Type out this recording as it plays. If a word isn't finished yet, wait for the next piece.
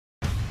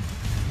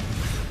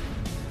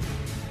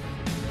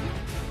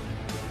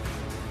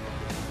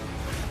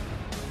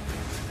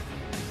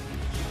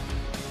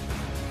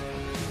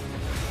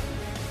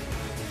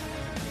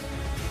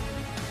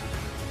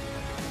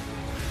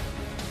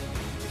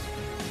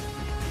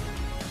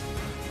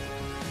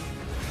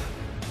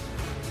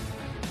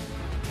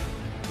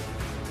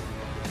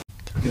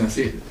Can I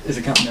see it? Is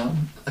it counting down?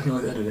 I can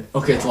only edit it.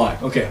 Okay, it's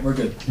live. Okay, we're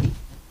good.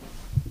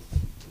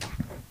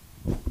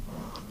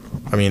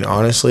 I mean,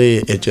 honestly,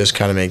 it just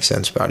kind of makes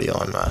sense about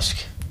Elon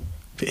Musk.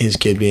 His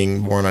kid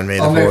being born on May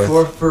the 4th. May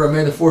 4th, for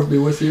May the 4th be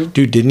with you.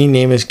 Dude, didn't he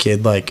name his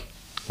kid, like,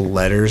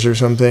 letters or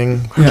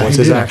something? Yeah, what's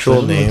his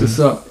actual name? Look this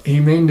up.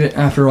 He named it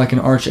after, like, an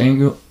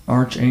archangel,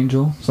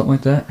 something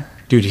like that.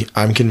 Dude,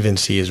 I'm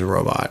convinced he is a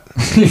robot.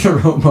 He's a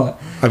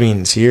robot. I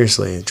mean,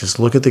 seriously, just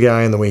look at the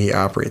guy and the way he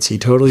operates. He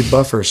totally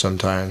buffers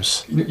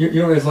sometimes. You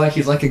know what he's like?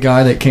 He's like a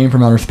guy that came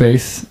from outer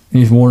space, and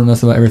he's warning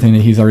us about everything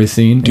that he's already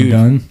seen and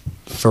done.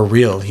 For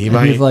real,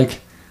 he's like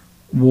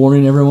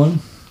warning everyone.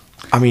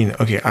 I mean,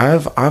 okay, I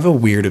have a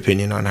weird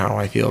opinion on how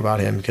I feel about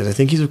him because I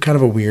think he's kind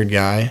of a weird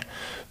guy,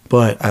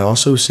 but I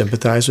also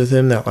sympathize with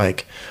him that,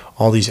 like,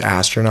 all these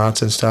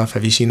astronauts and stuff.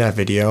 Have you seen that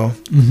video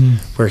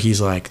where he's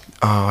like,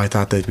 "Oh, I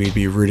thought that we'd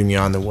be rooting me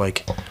on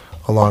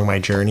along my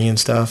journey and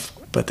stuff,"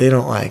 but they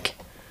don't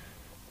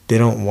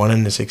want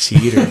him to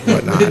succeed or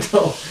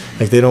whatnot.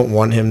 They don't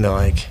want him to,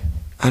 like,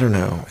 I don't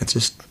know. It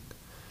just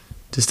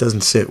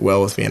doesn't sit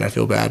well with me, and I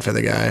feel bad for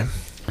the guy.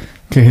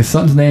 Okay, his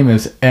son's name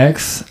is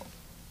X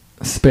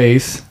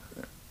space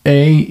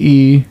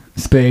AE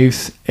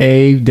space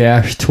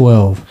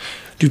A-12.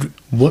 Dude,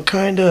 what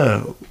kind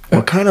of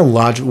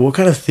logic, what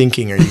kind of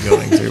thinking are you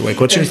going through?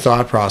 Like, what's your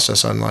thought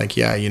process on, like,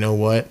 yeah, you know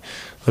what?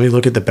 Let me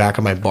look at the back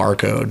of my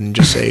barcode and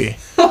just say,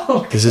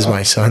 this is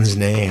my son's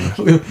name.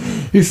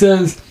 He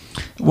says,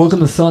 "Welcome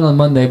to Sun on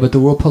Monday, but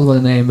the world puzzled by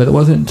the name, but it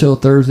wasn't until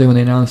Thursday when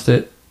they announced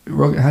it."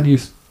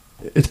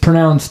 It's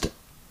pronounced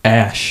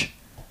Ash.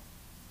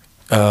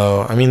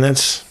 Oh, I mean,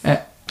 that's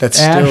Ash,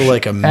 still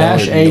like a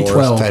Melody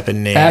North type of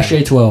name. Ash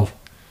A-12.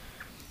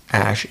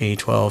 Ash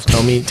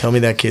A-12. Tell me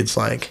that kid's,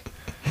 like,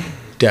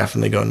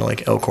 definitely going to,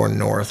 like, Elkhorn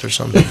North or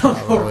something,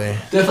 probably.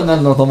 Definitely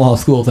not North Omaha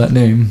School with that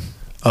name.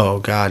 Oh,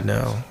 God,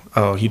 no.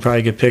 Oh, he'd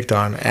probably get picked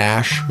on.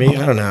 Ash, maybe?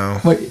 I don't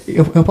know. Wait,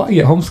 he'll probably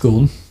get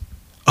homeschooled.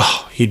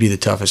 Oh, he'd be the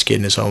toughest kid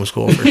in his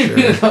homeschool for sure.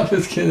 The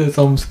toughest kid in his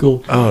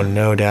homeschool. Oh,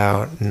 no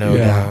doubt. No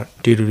doubt.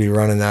 Dude would be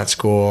running that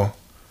school.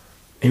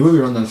 He would be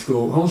running that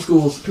school.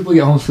 Homeschools, people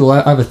get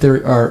homeschooled. I have a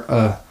theory,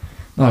 or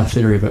not a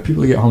theory, but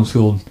people get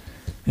homeschooled.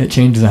 It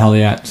changes how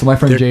they act. So my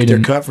friend Jaden... They're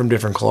cut from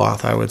different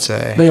cloth, I would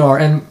say. They are,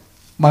 and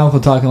my Uncle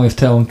Todd can always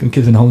tell when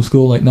kids in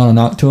homeschool, like, not a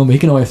knock to him, but he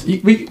can always...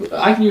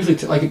 I can usually...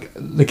 like,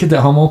 the kids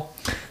at Hummel,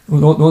 the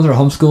ones that are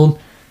homeschooled,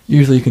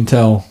 usually you can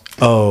tell...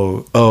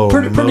 Oh,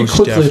 pretty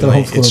quickly if they're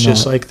homeschooled. It's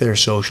just like their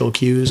social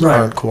cues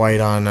aren't quite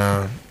on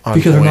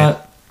because point.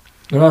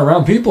 They're not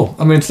around people.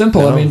 I mean, it's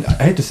simple. I mean,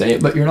 I hate to say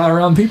it, but you're not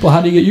around people. How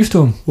do you get used to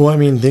them? Well, I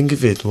mean, think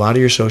of it. A lot of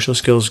your social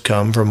skills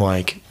come from,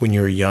 like, when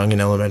you were young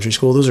in elementary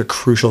school. Those are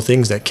crucial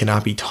things that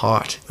cannot be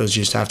taught. Those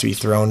just have to be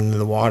thrown into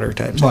the water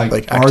type of,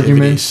 like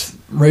arguments,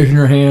 raising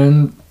your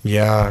hand.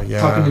 Yeah.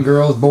 Talking to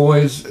girls,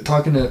 boys,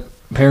 talking to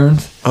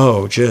parents.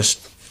 Oh,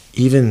 just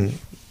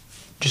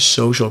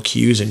social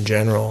cues in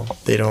general.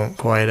 They don't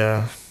quite...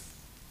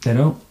 They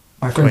don't.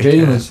 My friend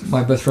Jaden was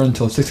my best friend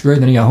until 6th grade,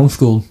 and then he got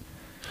homeschooled.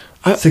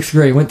 6th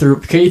grade, went through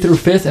K through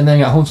 5th, and then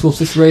got homeschooled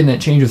 6th grade, and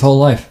it changed his whole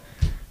life.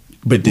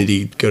 But did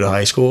he go to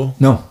high school?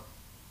 No.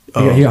 He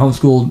got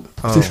homeschooled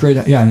 6th grade,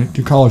 and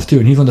through college too.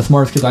 And he's one of the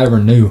smartest kids I ever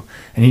knew.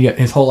 And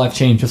his whole life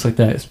changed just like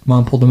that. His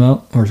mom pulled him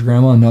out, or his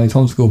grandma, and now he's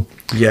homeschooled.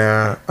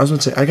 Yeah, I was going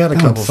to say, I got a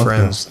couple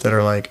friends that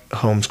are, like,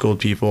 homeschooled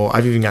people.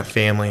 I've even got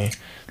family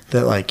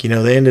that, like, you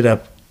know, they ended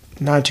up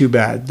not too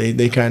bad.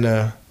 They kind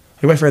of...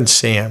 Like my friend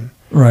Sam.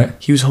 Right.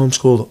 He was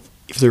homeschooled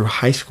through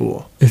high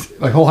school.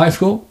 Like whole high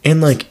school?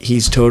 And, like,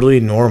 he's totally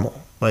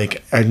normal.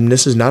 Like,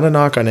 this is not a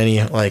knock on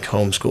any, like,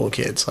 homeschool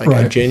kids. Like,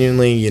 I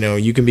genuinely, you know,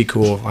 you can be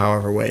cool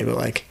however way, but,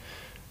 like,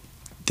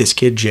 this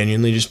kid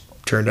genuinely just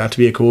turned out to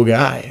be a cool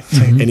guy.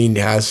 And he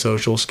has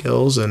social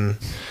skills, and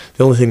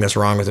the only thing that's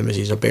wrong with him is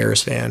he's a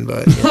Bears fan,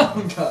 but...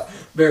 Yeah.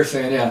 Bears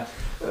fan, yeah.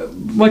 A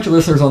bunch of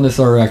listeners on this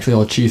are actually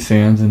all Chiefs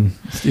fans and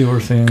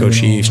Steelers fans. Go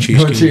Chiefs.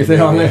 Chiefs. Go Chiefs. They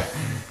are there.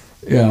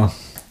 Yeah.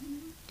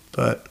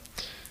 But...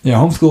 Yeah,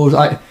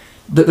 homeschoolers,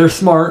 they're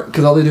smart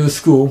because all they do is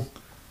school.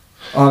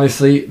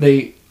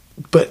 Obviously,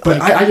 But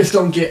I just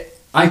don't get...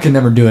 I could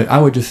never do it. I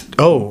would just...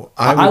 I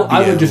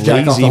would just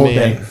jack off the whole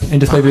day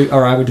and just maybe...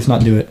 Or I would just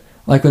not do it.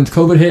 Like when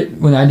COVID hit,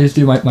 when I just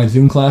do my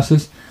Zoom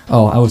classes,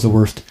 I was the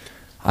worst.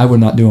 I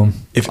would not do them.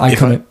 If I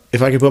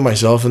could put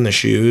myself in the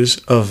shoes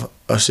of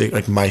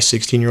my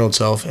 16-year-old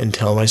self and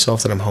tell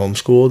myself that I'm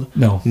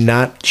homeschooled,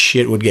 not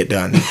shit would get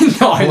done.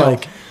 No, I know.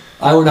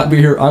 I would not be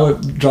here. I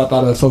would drop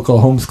out of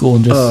so-called homeschool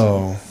and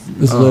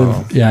just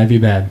live. Yeah, it'd be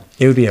bad.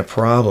 It would be a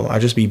problem.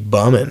 I'd just be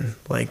bumming.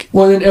 Like,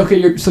 well, then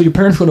okay. So your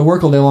parents go to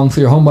work all day long,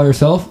 so you're home by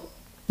yourself.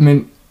 I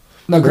mean,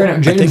 now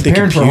granted, I think the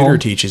computer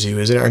teaches you,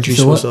 isn't it? Aren't you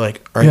supposed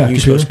to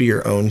supposed to be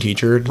your own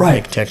teacher?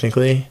 Right. Like,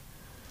 technically.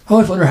 I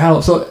always wonder how.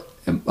 So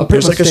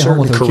there's like a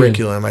certain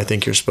curriculum I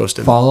think you're supposed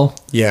to follow.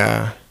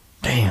 Yeah.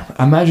 Damn.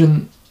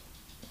 Imagine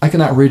I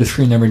cannot read a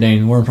screen every day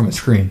and learn from a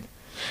screen.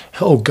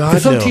 Oh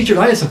God, some teachers,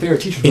 I had some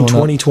favorite teachers. In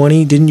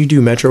 2020, didn't you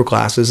do Metro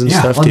classes and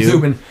stuff on too?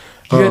 Zoom. And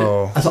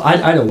I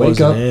had to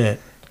wake up,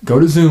 go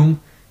to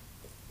Zoom,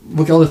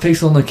 look at all the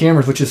faces on the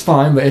cameras, which is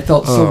fine, but it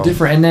felt so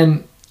different. And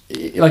then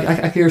like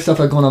I hear stuff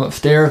like going on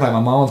upstairs, like my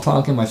mom was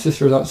talking, my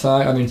sister was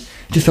outside. I mean,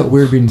 it just felt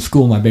weird being in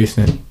school in my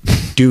basement.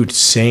 Dude,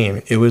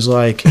 same. It was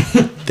like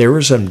there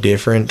were some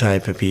different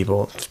type of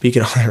people.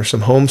 Speaking of, there was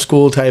some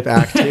homeschool type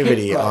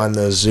activity right. on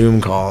those Zoom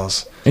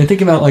calls. And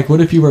think about like,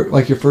 what if you were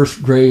like your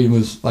first grade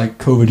was like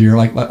COVID year,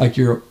 like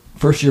your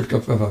first year of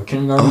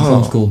kindergarten was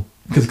homeschooled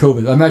because of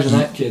COVID. Imagine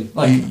that kid.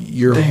 Like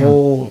your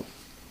whole,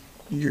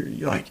 you're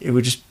like it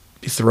would just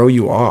throw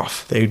you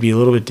off. They would be a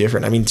little bit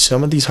different. I mean,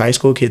 some of these high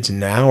school kids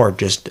now are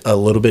just a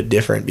little bit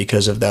different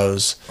because of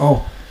those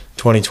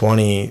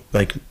 2020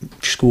 like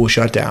school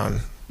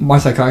shutdown. My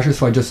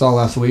psychiatrist, who I just saw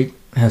last week,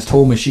 has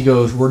told me, she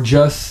goes, we're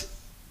just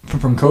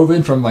from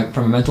COVID, from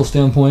a mental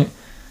standpoint,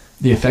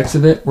 the effects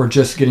of it, we're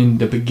just getting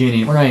the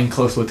beginning. We're not even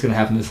close to what's going to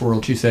happen in this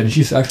world, she said. And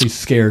she's actually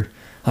scared.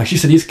 Like she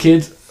said, these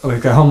kids,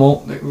 like at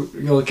home,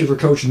 the kids we're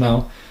coaching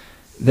now,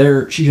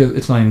 she goes,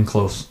 it's not even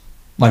close.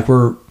 Like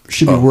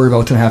should be worried about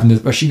what's going to happen.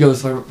 But she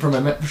goes,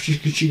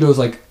 she goes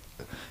like,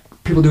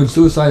 people doing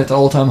suicide at the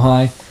all-time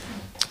high,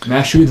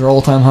 mass shootings are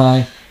all-time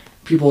high,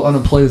 people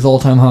unemployed is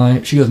all-time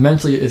high. She goes,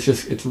 mentally,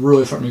 it's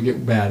really starting to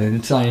get bad, and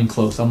it's not even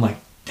close. I'm like,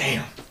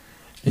 damn.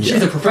 And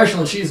she's a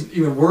professional, and she's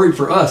even worried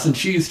for us, and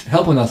she's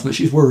helping us, but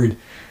she's worried.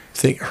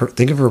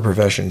 Think of her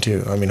profession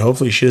too. I mean,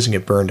 hopefully she doesn't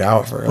get burned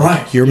out for it.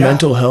 Right. Like, your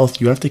mental health,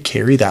 you have to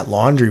carry that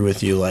laundry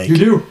with you, like you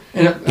do,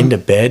 into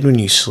bed when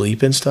you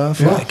sleep and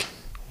stuff. Yeah. Like,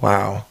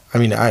 wow. I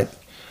mean, I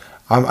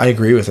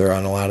agree with her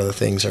on a lot of the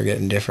things are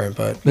getting different,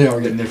 but they are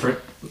getting different.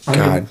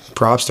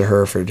 Props to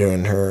her for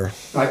doing her.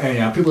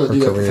 People that do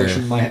that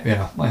profession, my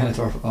hats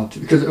are off too,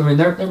 because I mean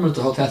their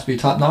mental health has to be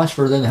top notch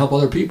for them to help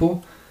other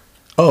people.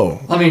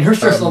 Oh, I mean her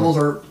stress levels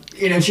are,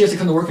 she has to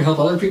come to work and help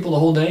other people the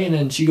whole day, and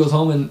then she goes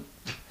home and.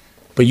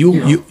 But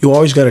you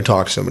always got to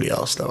talk to somebody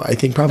else though. I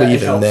think probably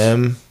even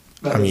them.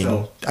 I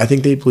mean, I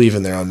think they believe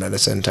in their own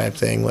medicine type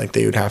thing. Like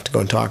they would have to go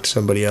and talk to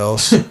somebody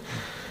else.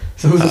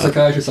 So who's a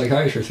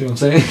psychiatrist, you know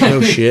what I'm saying?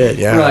 No shit,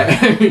 yeah. Right.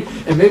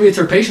 And maybe it's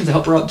our patients to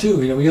help her out too.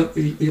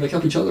 We like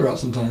help each other out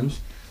sometimes.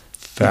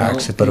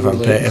 Facts. But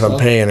if I'm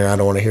paying her, I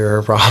don't want to hear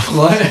her problem.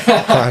 What?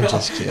 I'm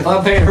just kidding. If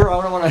I'm paying her,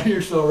 I don't want to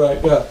hear so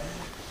right. Yeah.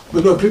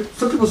 But no,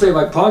 some people say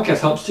like podcast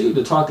helps too,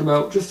 to talk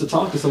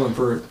to someone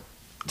for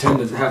 10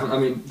 minutes. I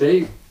mean,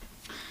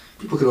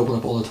 people could open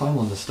up all the time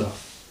on this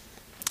stuff.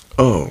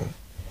 Oh,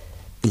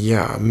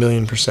 yeah,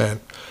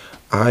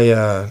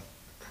 1,000,000%.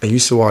 I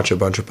used to watch a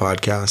bunch of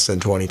podcasts in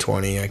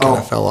 2020. I kind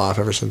of fell off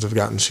ever since I've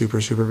gotten super,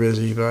 super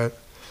busy. But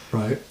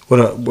right,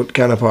 what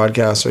kind of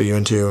podcasts are you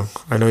into?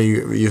 I know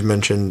you've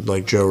mentioned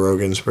like Joe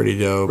Rogan's pretty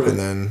dope, right. And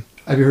then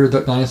have you heard of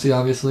Duck Dynasty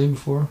obviously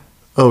before?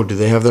 Oh, do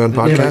they have their own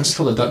podcast? It's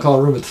called the Duck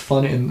Call Room. It's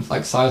funny and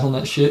like size on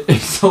that shit.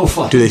 It's so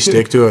funny. Do they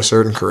stick to a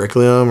certain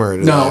curriculum or?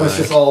 No, it's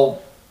just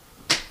all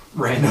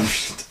random,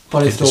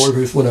 funny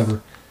stories,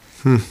 whatever.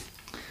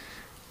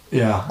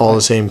 Yeah. All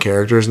the same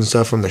characters and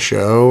stuff from the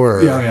show?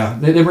 Or? Yeah.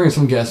 They bring in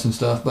some guests and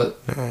stuff, but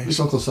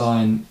it's Uncle Si,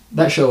 and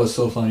that show is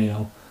so funny,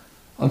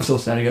 I'm so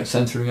sad he got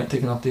censored and got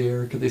taken off the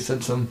air because they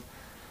said some,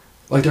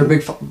 like they're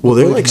big... Well,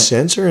 they're like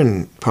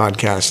censoring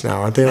podcasts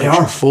now, aren't they? Like, they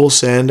are. Full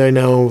Send, I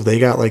know. They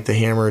got like the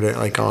hammer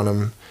like on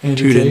them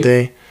too, didn't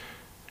they?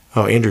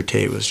 Oh, Andrew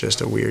Tate was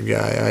just a weird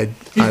guy.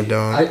 I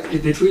don't...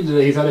 They tweeted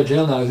that he's out of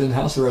jail now. He's in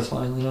house arrest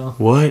finally now.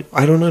 What?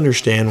 I don't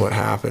understand what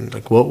happened.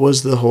 Like, what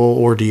was the whole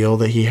ordeal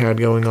that he had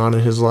going on in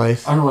his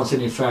life? I don't want to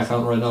say any facts. I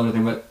don't really know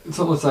anything, but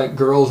something with like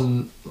girls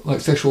and like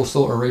sexual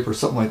assault or rape or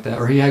something like that.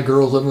 Or he had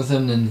girls living with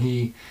him and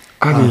he...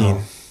 I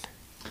mean...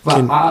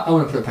 But I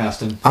want to put it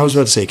past him. I was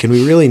about to say, can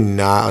we really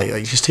not...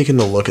 Like just taking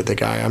a look at the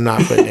guy, I'm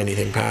not putting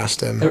anything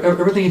past him.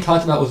 Everything he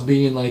talked about was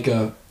being like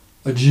a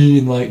G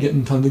and like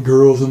getting tons of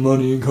girls and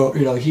money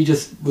and like he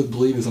just would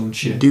believe his own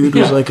shit. Dude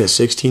was like a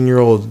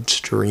 16-year-old's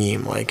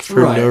dream, like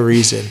for no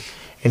reason,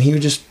 and he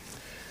would just,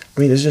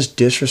 it's just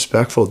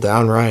disrespectful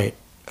downright.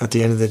 At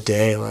the end of the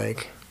day,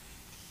 like,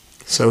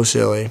 so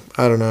silly.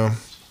 I don't know.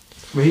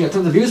 But he got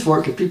tons of views for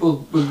it because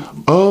people would.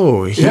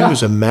 Oh, he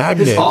was a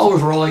magnet. His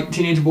followers were all like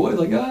teenage boys,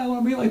 like, I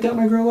want to be like that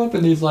when I grow up,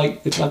 and he's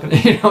like, it's not gonna,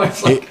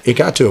 it's like. It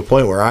got to a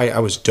point where I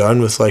was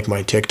done with like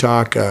my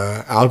TikTok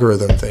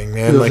algorithm thing,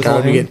 man. Like I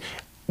would be getting.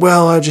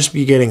 Well, I'd just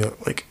be getting,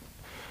 like,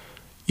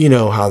 you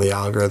know how the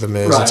algorithm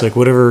is. Right. It's like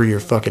whatever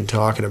you're fucking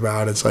talking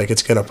about, it's like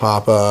it's going to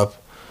pop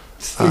up.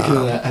 Speaking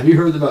of that, have you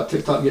heard about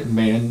TikTok getting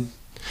banned?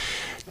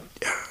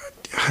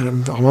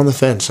 I'm on the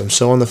fence. I'm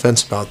so on the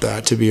fence about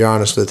that, to be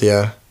honest with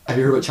you. Have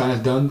you heard what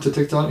China's done to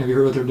TikTok? Have you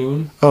heard what they're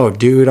doing? Oh,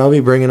 dude, I'll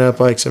be bringing up,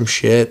 like, some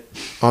shit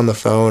on the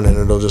phone, and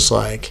it'll just,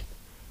 like,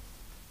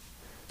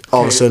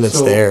 all of a sudden it's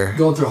there.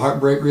 Going through a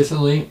heartbreak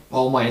recently,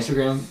 all my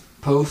Instagram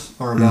posts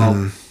are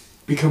about...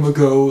 Become a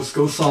ghost,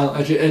 go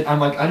silent.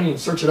 I'm like, I didn't even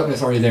search it up and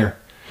it's already there.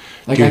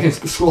 Like, dude. I can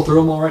scroll through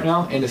them all right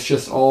now and it's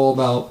just all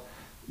about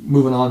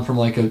moving on from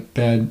like a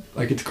bad,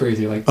 like it's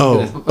crazy. Like,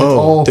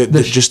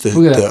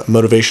 the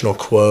motivational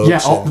quotes.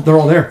 Yeah, they're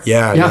all there.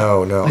 Yeah,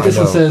 no. Like this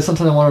one says,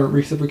 sometimes I want to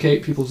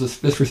reciprocate people's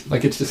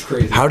like it's just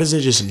crazy. How does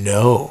it just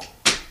know?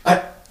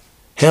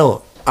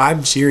 Hell,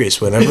 I'm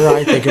serious. Whenever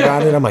I think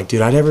about it, I'm like,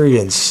 dude, I never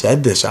even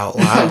said this out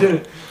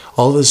loud.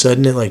 all of a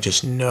sudden it like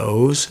just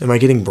knows. Am I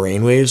getting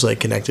brainwaves like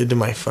connected to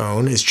my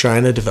phone? Is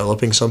China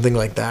developing something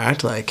like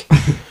that? Like,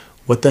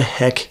 what the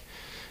heck?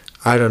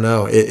 I don't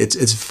know.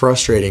 It's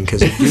frustrating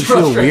because you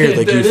feel weird.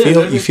 Like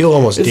you feel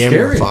almost damn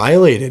near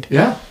violated.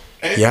 Yeah.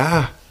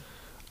 Yeah.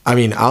 I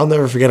mean, I'll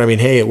never forget. I mean,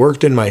 hey, it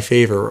worked in my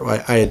favor.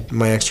 I had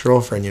my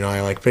ex-girlfriend, you know,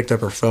 I like picked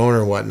up her phone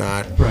or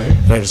whatnot. Right.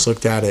 And I just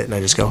looked at it and I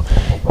just go,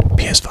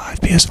 PS5,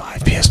 PS5,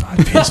 PS5,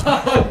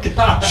 PS5. Oh,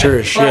 God. Sure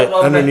as shit.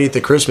 Underneath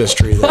the Christmas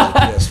tree, there's a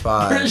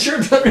PS5. Pretty sure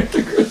it's underneath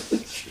the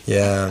Christmas tree.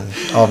 Yeah.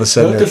 All of a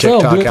sudden, their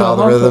TikTok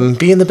algorithm,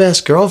 being the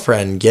best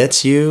girlfriend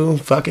gets you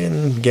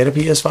fucking get a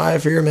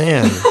PS5 for your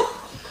man.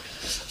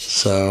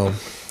 So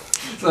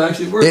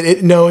actually works.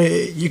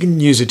 You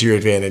can use it to your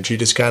advantage. You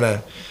just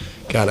gotta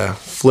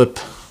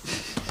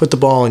put the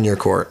ball in your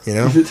court, you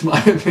know? It's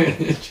my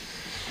advantage.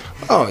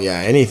 Oh, yeah,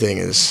 anything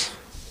is...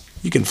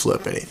 You can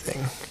flip anything.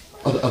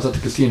 I was at the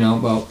casino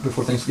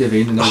before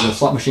Thanksgiving, and there was a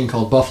slot machine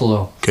called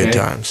Buffalo. Good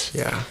times,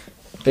 yeah.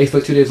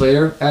 Facebook 2 days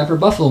later, ad for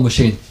Buffalo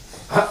machine.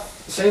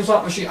 Same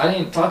slot machine. I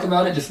didn't talk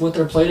about it, just went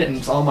there and played it, and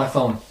it's on my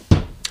phone.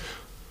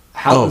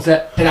 How was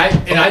that? And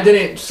I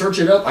didn't search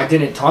it up. I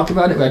didn't talk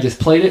about it. I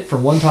just played it for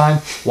one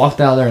time, walked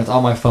out there, and it's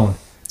on my phone.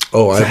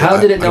 Oh, so how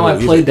did it know I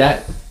played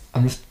that?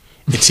 I'm just...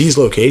 It sees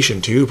location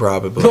too,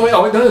 probably.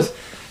 Oh, it does.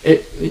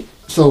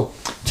 So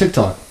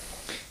TikTok.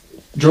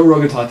 Joe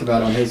Rogan talked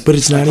about it on his. But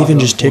it's not even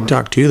just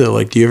TikTok too, though.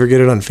 Like, do you ever get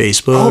it on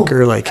Facebook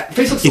or like?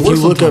 Facebook's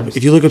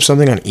if you look up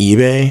something on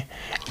eBay,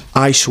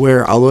 I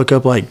swear I'll look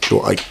up like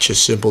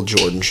just simple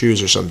Jordan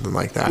shoes or something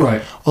like that.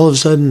 Right. All of a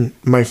sudden,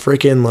 my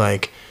freaking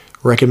like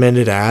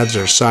recommended ads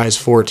are size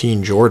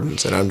 14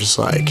 Jordans, and I'm just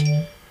like,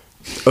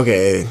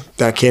 okay,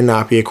 that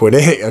cannot be a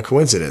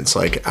coincidence.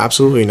 Like,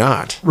 absolutely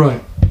not.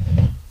 Right.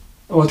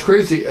 Oh, it's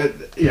crazy.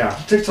 Yeah,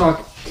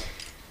 TikTok.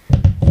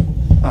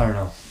 I don't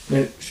know.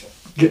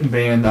 Getting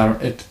banned.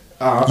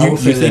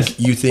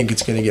 You think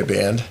it's gonna get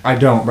banned? I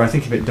don't, but I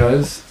think if it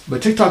does.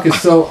 But TikTok is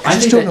so. I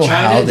think that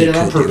China did it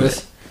on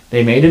purpose.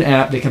 They made an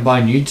app. They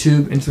combined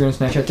YouTube, Instagram,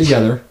 Snapchat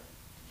together.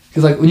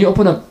 Because like when you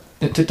open up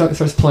TikTok, it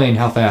starts playing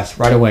how fast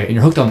right away, and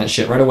you're hooked on that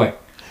shit right away.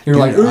 You're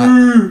like,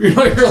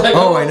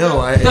 oh, I know.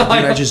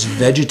 I just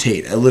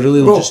vegetate. I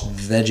literally will just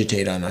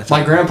vegetate on my phone.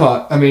 My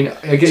grandpa, same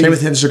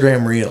with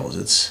Instagram Reels.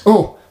 It's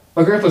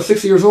my grandpa's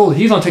 60 years old.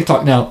 He's on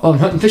TikTok now,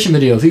 hunting fishing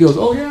videos. He goes,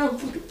 oh yeah,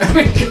 I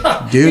mean,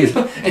 God. Dude.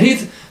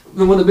 He's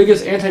one of the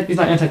biggest he's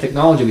not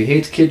anti-technology, but he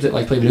hates kids that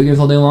like play video games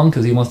all day long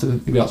because he wants to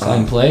be outside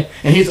and play.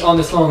 And he's on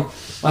this phone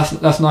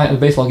last night at a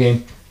baseball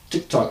game.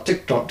 TikTok,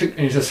 and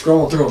he's just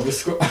scrolling through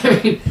them.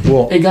 I mean,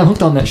 it got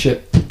hooked on that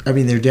shit. I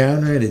mean, they're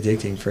downright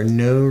addicting for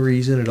no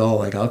reason at all.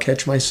 Like, I'll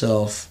catch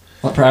myself.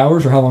 What, per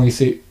hours or how long you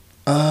see?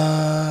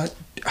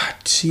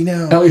 See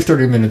now. At least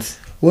 30 minutes.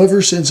 Well,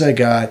 ever since I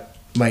got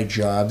my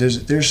job,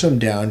 there's some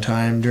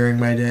downtime during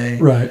my day.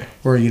 Right.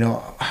 Where, you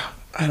know,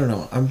 I don't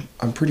know.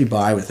 I'm pretty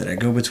by with it. I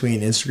go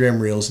between Instagram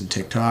Reels and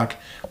TikTok,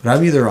 but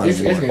I'm either on.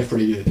 Instagram's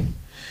pretty good.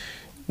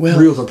 Well,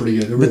 Reels are pretty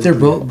good.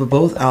 But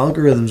both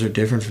algorithms are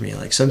different for me.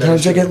 Like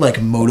sometimes I get like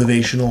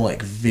motivational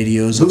like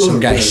videos of some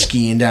guy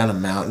skiing down a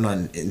mountain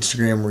on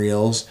Instagram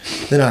Reels.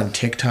 Then on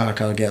TikTok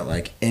I'll get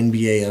like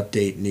NBA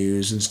update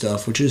news and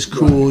stuff, which is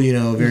cool, you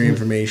know, very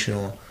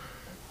informational.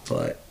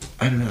 But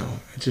I don't know.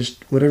 It's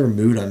just whatever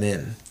mood I'm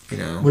in, you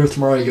know. What if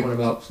tomorrow you get one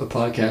about a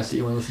podcast that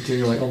you want to listen to and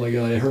you're like, oh my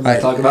god, I heard me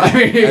talk about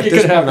it. At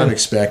this point, I'm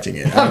expecting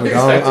it. I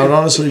would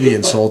honestly be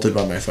insulted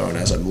by my phone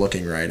as I'm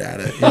looking right at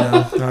it. You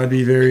know, I'd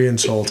be very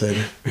insulted.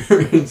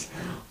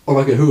 Or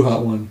like a Who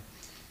Hot one.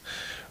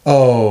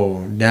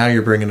 Oh, now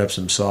you're bringing up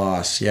some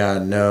sauce. Yeah,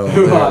 no.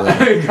 Who Hot.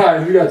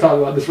 Guys, we got to talk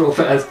about this real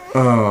fast.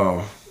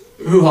 Oh.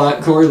 Who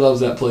Hot. Corey loves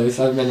that place.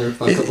 I've been there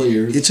for a couple of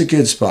years. It's a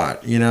good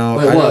spot, you know.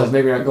 Well, it was.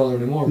 Maybe you're not going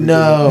there anymore.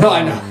 No. No,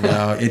 I know.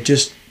 No, it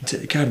just...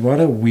 God,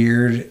 what a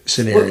weird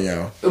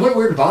scenario. What a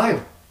weird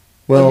vibe.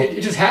 Well, like,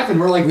 it just happened.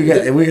 We're like... We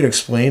could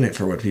explain it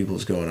for what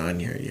people's going on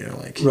here, you know,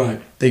 like...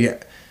 Right.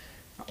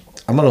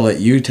 I'm going to let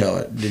you tell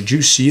it. Did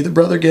you see the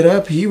brother get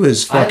up? He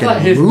was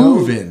fucking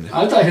moving.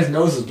 I thought his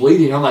nose was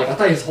bleeding. I'm like, I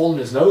thought he was holding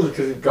his nose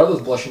because his gut was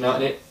blushing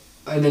out.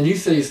 And then you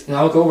say, and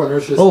I look over and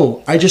there's just...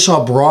 Oh, I just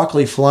saw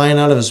broccoli flying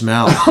out of his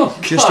mouth. Oh,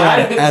 God, just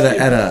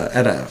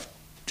at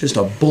just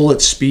a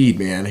bullet speed,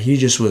 man. He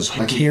just was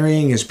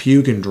carrying his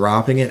puke and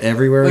dropping it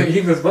everywhere. Like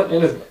he was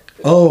in his...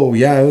 Oh,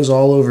 yeah, it was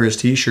all over his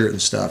t-shirt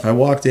and stuff. I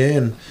walked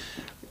in,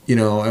 you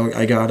know,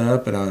 I got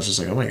up and I was just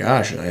like, oh my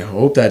gosh, I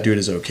hope that dude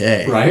is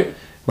okay. Right.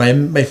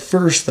 My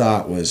first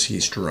thought was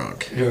he's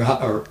drunk.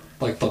 Or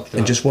like fucked up.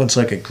 And just wants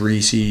like a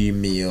greasy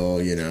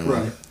meal, you know.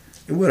 Right.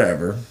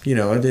 Whatever. You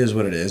know, it is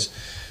what it is.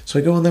 So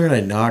I go in there and I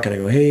knock and I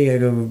go, hey,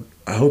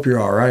 I hope you're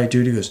all right,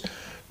 dude. He goes,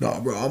 no,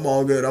 bro, I'm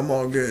all good.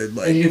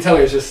 Like, and you can tell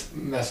he was just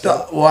messed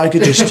up. Well, I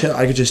could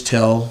just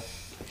tell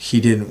he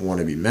didn't want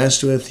to be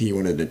messed with. He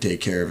wanted to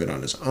take care of it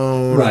on his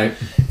own. Right.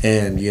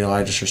 And, you know,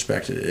 I just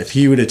respected it. If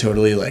he would have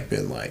totally like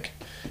been like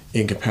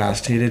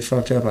incapacitated,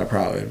 fucked up, I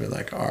probably would have been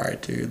like, all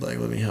right, dude, like,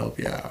 let me help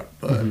you out.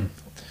 But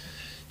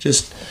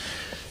just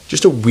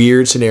a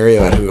weird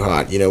scenario at Who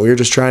Hot. You know, we were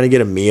just trying to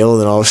get a meal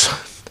and then all of a sudden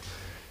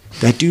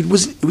That dude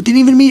it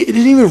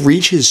didn't even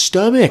reach his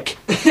stomach.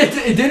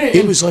 It didn't.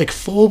 It was like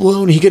full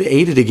blown. He could have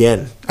ate it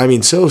again. I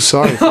mean, so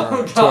sorry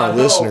to our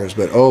listeners,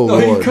 but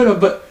Lord. He could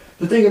have, but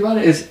the thing about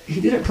it is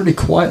he did it pretty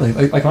quietly.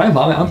 Like when I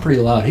vomit, I'm pretty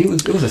loud. It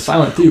was a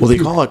silent thing. Well, they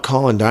call it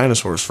calling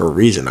dinosaurs for a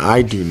reason.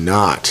 I do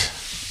not.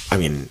 I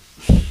mean,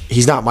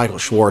 he's not Michael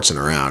Schwartzen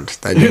around.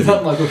 He's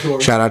not Michael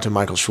Schwartz. Shout out to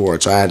Michael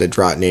Schwartz. I had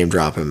to name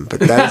drop him, but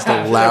that is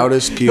the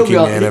loudest puking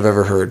man I've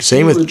ever heard.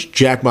 Same with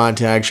Jack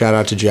Montag. Shout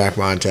out to Jack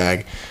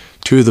Montag.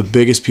 Two of the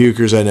biggest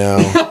pukers I know.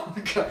 Oh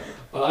my God.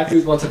 Well, I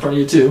could once in front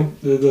of you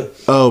too.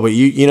 Oh, but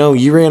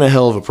you ran a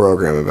hell of a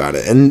program about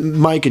it, and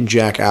Mike and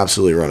Jack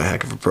absolutely run a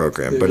heck of a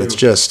program. But it's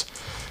just.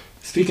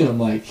 Speaking of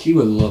Mike, he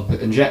would love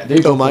it, and Jack.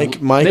 Mike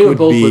would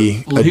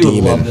be a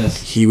demon.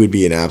 He would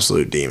be an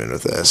absolute demon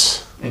with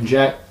this. And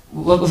Jack,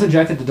 wasn't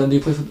Jack at the Dundee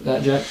place with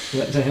that Jack?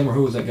 Is that him or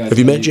who was that guy? Have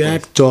you met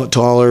Jack?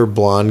 Taller,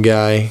 blonde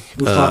guy.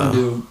 Who's talking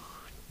to?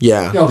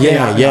 Yeah.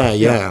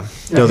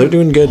 No, they're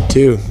doing good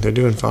too. They're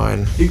doing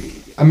fine.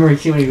 I remember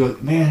he came and he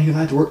goes, "Man, I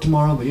have to work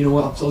tomorrow, but you know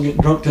what? I'm still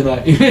getting drunk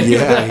tonight."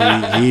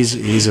 Yeah,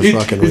 he's a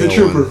fucking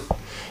real one.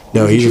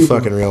 No, he's a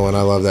fucking real one.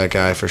 I love that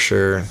guy for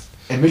sure.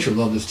 And Mitchell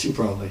loved this too,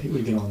 probably. He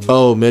would get on this.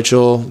 Oh,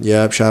 Mitchell.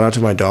 Yep. Shout out to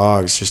my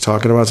dogs. Just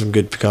talking about some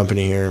good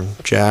company here.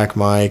 Jack,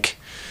 Mike,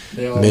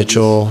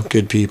 Mitchell,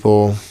 good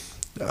people.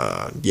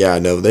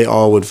 They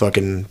all would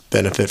fucking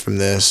benefit from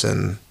this,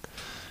 and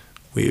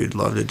we would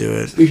love to do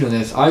it. Speaking of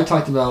this, I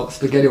talked about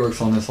Spaghetti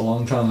Works on this a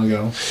long time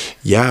ago.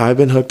 Yeah, I've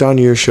been hooked on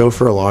your show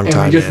for a long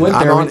time. We just went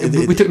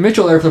there. We took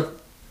Mitchell there for.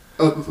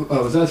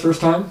 Was that his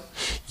first time?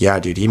 Yeah,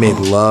 dude, he made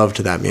love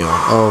to that meal.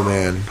 Oh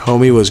man,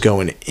 homie was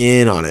going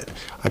in on it.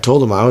 I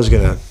told him I was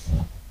gonna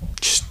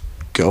just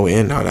go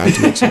in. I'd have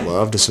to make some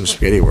love to some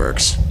Spaghetti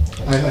Works.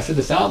 I said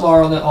the salad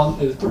bar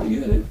on is pretty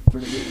good.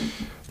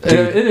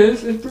 Dude, it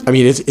is. It's pretty. I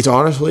mean, it's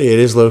honestly it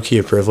is low key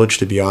a privilege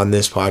to be on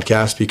this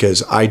podcast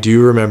because I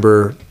do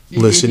remember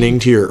listening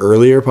to your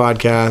earlier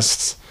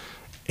podcasts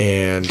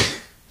and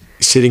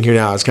sitting here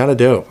now. It's kind of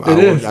dope.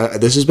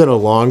 This has been a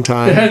long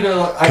time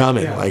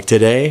coming. Like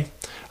today,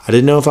 I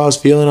didn't know if I was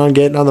feeling on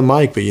getting on the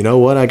mic, but you know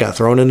what? I got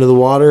thrown into the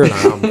water and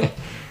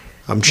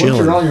I'm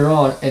chilling. Once you're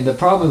on. And the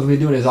problem with me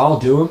doing is I'll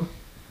do them.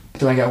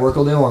 But then I got work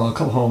all day long. I'll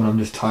come home and I'm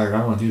just tired. I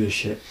don't want to do this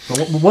shit.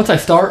 But once I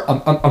start,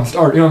 I'm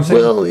starting. You know what I'm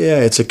saying? Well, yeah,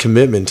 it's a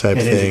commitment type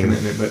thing. It is a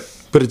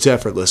commitment, but it's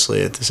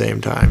effortlessly at the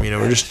same time. You know,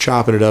 we're just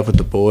chopping it up with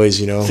the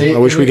boys. You know, I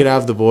wish we could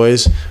have the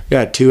boys. We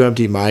got 2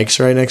 empty mics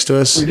right next to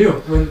us. We do.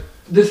 When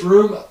this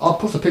room, I'll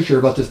post a picture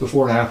about this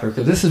before and after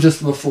because this is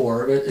just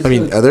before. Are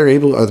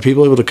the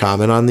people able to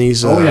comment on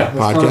these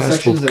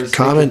podcasts?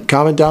 Well,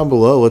 comment down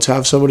below. Let's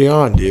have somebody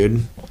on,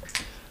 dude.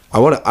 I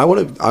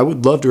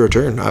would love to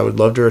return. I would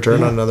love to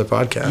return on another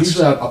podcast.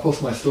 Usually I'll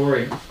post my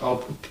story. I'll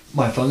put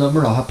my phone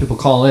number. I'll have people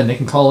call in. They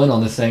can call in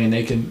on this thing,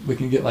 and we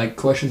can get like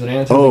questions and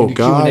answers. Oh, we can do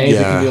God, Q&As. yeah.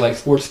 We can do like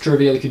sports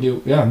trivia. We can do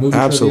movie trivia.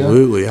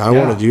 Absolutely, I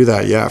want to do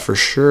that. Yeah, for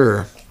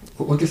sure.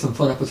 We'll get some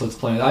fun episodes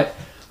planned. I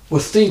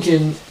was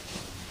thinking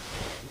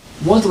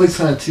once a week's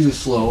kind of too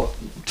slow.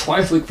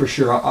 Twice a week for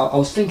sure. I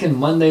was thinking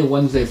Monday,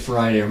 Wednesday,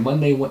 Friday, or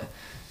Monday,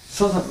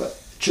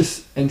 sometimes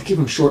just and keep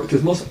them short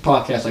because most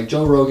podcasts like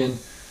Joe Rogan,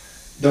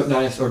 Duck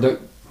Dynasty, or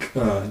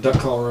Duck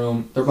Call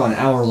Room, they're about an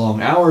hour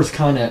long. Hours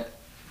kind of,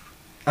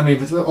 I mean,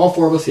 with all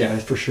 4 of us, yeah,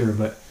 for sure,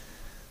 but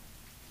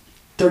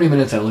 30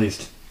 minutes at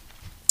least.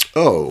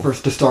 Oh.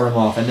 First to start them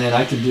off, and then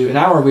I can do an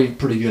hour would be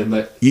pretty good,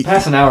 but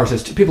past an hour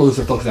says people lose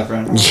their focus after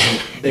an hour.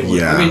 They would.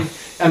 Yeah.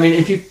 I mean,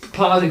 if you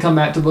pause and come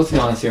back to, let's be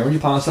honest here, when you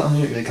pause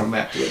something, they come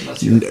back to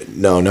it.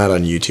 No, not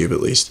on YouTube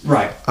at least.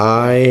 Right.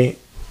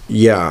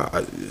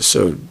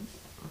 So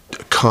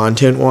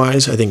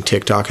content-wise, I think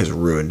TikTok has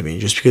ruined me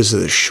just because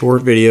of the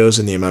short videos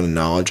and the amount of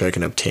knowledge I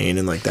can obtain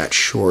in like that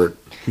short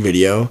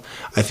video.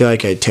 I feel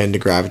like I tend to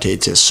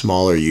gravitate to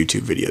smaller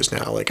YouTube videos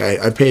now. Like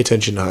I pay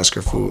attention to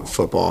Husker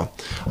football.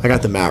 I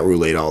got the Matt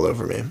Roulette all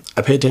over me.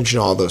 I pay attention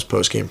to all those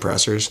post-game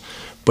pressers.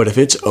 But if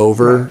it's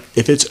over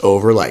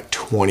like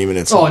 20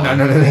 minutes long,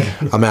 no.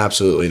 I'm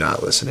absolutely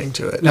not listening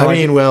to it. No,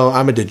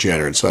 I'm a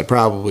degenerate, so I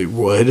probably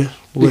would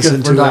listen to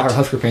it. Because we're diehard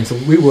Husker fans, so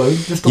we would.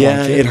 Just to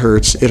watch it. It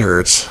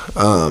hurts.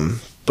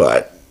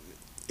 But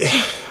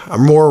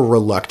I'm more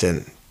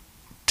reluctant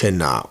to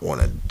not want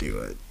to do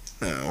it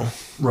now.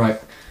 Right.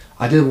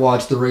 I did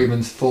watch the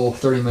Ravens' full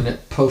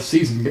 30-minute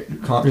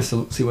postseason conference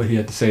to see what he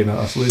had to say about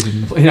us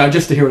losing.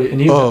 Just to hear what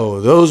he.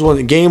 Those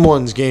ones,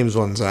 games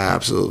ones,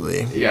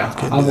 absolutely. Yeah,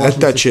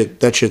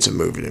 that shit's a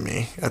movie to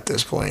me at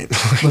this point.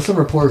 But some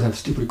reporters have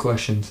stupid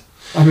questions.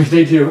 I mean,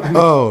 they do.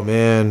 Oh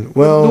man,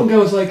 well,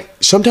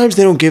 sometimes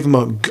they don't give them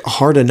a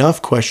hard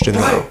enough question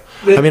though.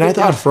 Right. I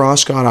thought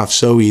Frost got off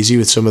so easy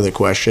with some of the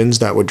questions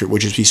that would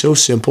just be so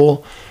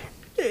simple,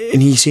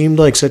 and he seemed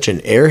like such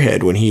an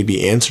airhead when he'd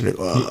be answering it.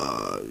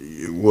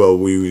 Well,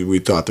 we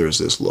thought there was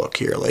this look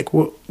here. Like,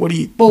 what do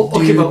you... Well,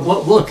 okay, but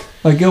what look?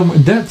 Like, give him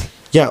in depth.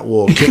 Yeah,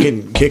 well,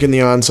 kicking the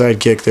onside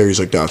kick there, he's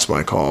like, that's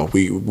my call.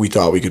 We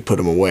thought we could put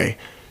him away.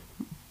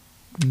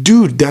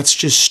 Dude, that's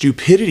just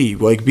stupidity.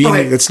 Like,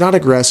 that's not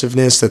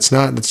aggressiveness. That's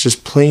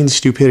just plain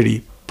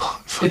stupidity.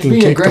 It's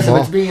being aggressive.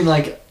 It's being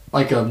like...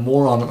 like a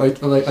moron,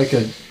 like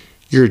a.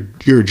 You're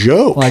a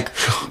joke. Like,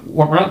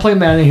 we're not playing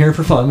Madden here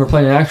for fun. We're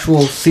playing an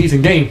actual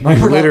season game.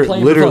 Like, we're not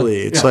playing literally,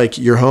 it's like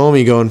your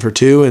homie going for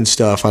 2 and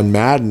stuff on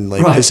Madden.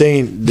 Like this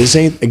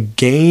ain't a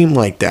game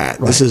like that.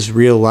 Right. This is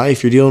real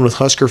life. You're dealing with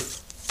Husker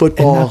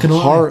football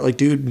heart. Like,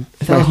 dude,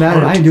 it's not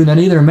Madden. I ain't doing that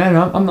either. Madden,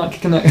 I'm not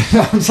kicking that.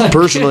 Like,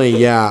 personally,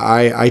 yeah,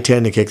 I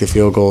tend to kick the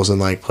field goals and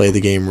like play the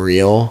game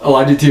real. Oh,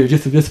 I do too.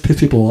 Just to piss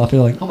people off.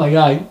 They're like, oh my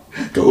god,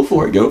 go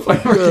for it. We're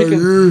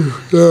kicking.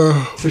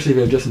 Especially if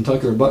you have Justin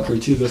Tucker or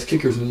Butker, two best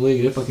kickers in the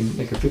league. They fucking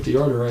make a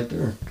 50-yarder right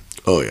there.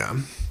 Oh yeah.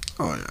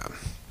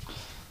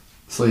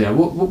 So yeah,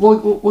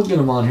 we'll get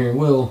them on here.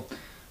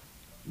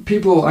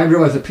 I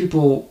realize that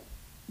people,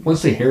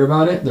 once they hear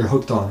about it, they're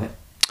hooked on it.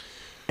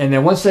 And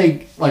then once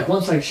they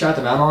shout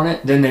them out on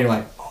it, then they're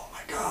like, oh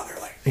my god, they're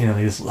like, they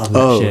just love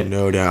that shit. Oh,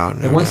 no doubt.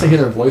 And once they hear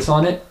their voice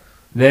on it,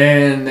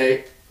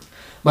 then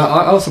but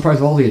I was surprised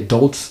with all the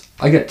adults.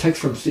 I get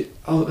texts from,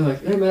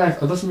 like, hey man, I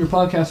listened to your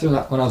podcast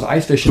when I was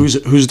ice fishing.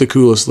 Who's the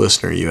coolest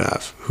listener you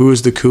have? Who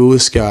is the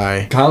coolest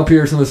guy? Kyle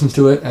Pearson listens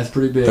to it. That's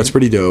pretty big. That's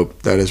pretty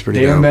dope. That is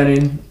pretty dope. David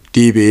Benning.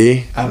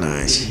 DB.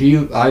 Nice.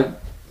 I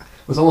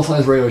was almost on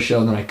his radio show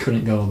and then I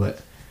couldn't go,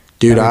 but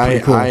dude,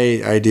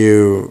 I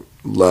do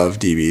love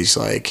DB's,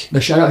 like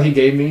the shout out he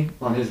gave me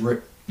on his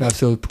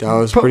that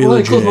was pretty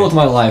legit. Close moment of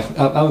my life.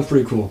 That was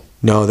pretty cool.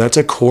 No, that's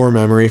a core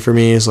memory for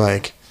me. Is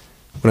like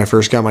when I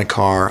first got my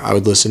car, I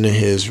would listen to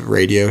his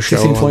radio show.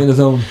 1620 The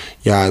Zone.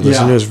 Yeah, I'd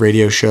listen to his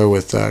radio show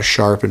with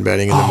Sharp and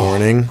Benning in the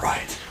morning.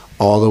 Right.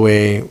 All the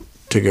way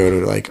to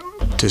go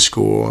to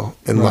school,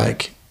 and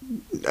like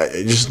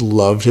I just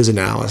loved his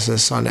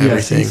analysis on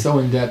everything. He's so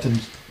in depth and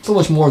so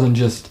much more than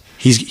just.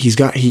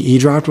 He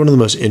dropped one of the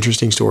most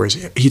interesting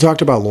stories. He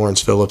talked about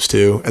Lawrence Phillips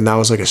too, and that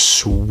was like a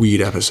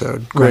sweet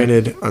episode.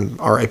 Granted,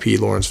 R.I.P.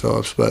 Lawrence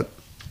Phillips, but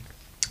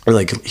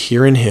like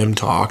hearing him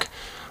talk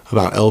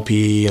about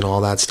LP and all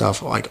that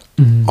stuff, like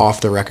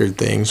off the record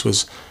things,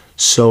 was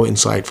so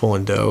insightful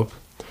and dope.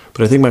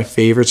 But I think my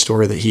favorite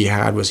story that he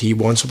had was he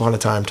once upon a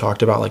time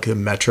talked about like the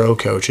Metro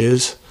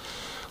coaches,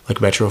 like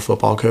Metro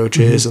football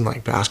coaches and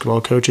like basketball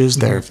coaches.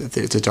 There, if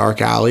it's a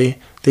dark alley,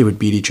 they would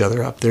beat each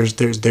other up. There's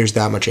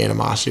that much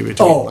animosity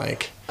between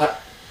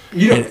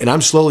and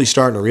I'm slowly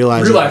starting to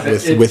realize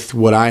it with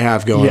what I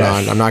have going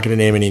on. I'm not going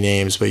to name any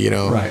names, but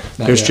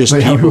there's just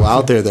people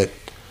out there that,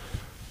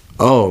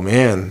 oh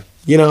man,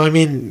 I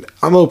mean,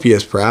 I'm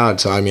OPS proud,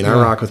 so I mean, I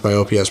rock with my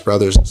OPS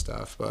brothers and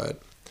stuff, but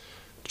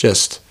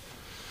just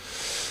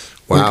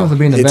wow,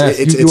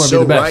 it's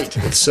so right.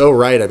 It's so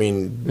right. I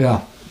mean,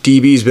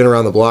 DB's been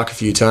around the block a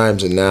few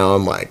times, and now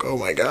I'm like, oh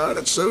my god,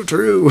 it's so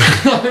true.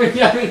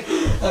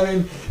 I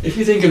mean, if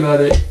you think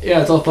about it,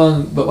 it's all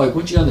fun, but like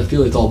once you're on the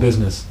field, it's all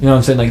business. You know what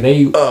I'm saying? Like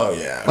they,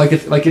 like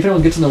if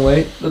anyone gets in the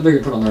way, they're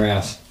gonna put on their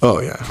ass. Oh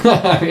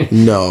yeah.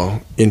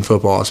 No, in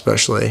football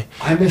especially.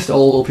 I miss the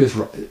old OPS.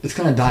 It's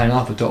kind of dying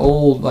off, but the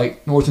old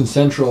like North and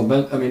Central.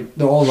 I mean,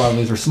 the old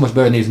rivalries are so much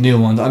better than these new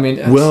ones. I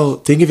mean, well,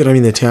 think of it. I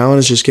mean, the talent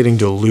is just getting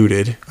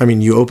diluted. I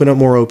mean, you open up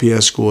more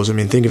OPS schools. I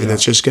mean, think of it.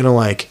 That's just gonna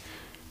like.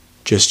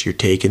 Just you're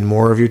taking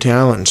more of your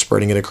talent and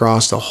spreading it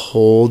across the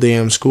whole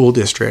damn school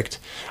district.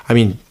 I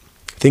mean,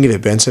 think of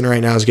it. Benson right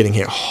now is getting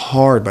hit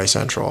hard by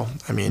Central.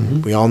 I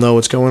mean, we all know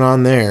what's going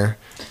on there.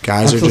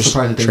 Guys are just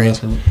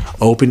trained.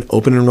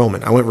 Open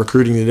enrollment. I went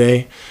recruiting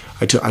today.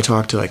 I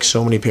talked to like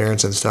so many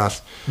parents and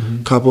stuff.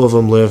 A couple of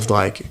them lived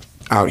like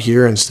out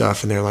here and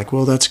stuff, and they're like,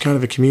 well, that's kind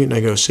of a commute. And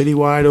I go,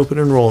 citywide open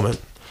enrollment.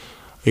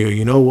 I go,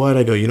 you know what?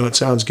 I go, you know what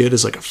sounds good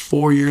is like a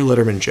 4-year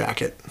Letterman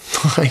jacket.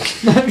 Like,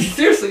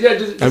 seriously,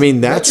 I mean,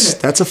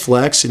 that's a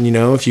flex. And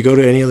if you go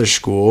to any other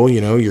school,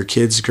 your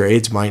kids'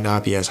 grades might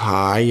not be as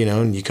high.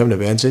 And you come to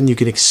Benson, you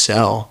can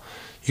excel.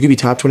 You could be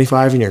top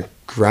 25 in your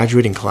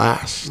graduating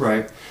class.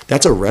 Right.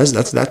 That's a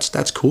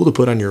that's cool to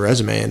put on your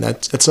resume, and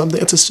that's something.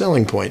 That's a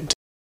selling point.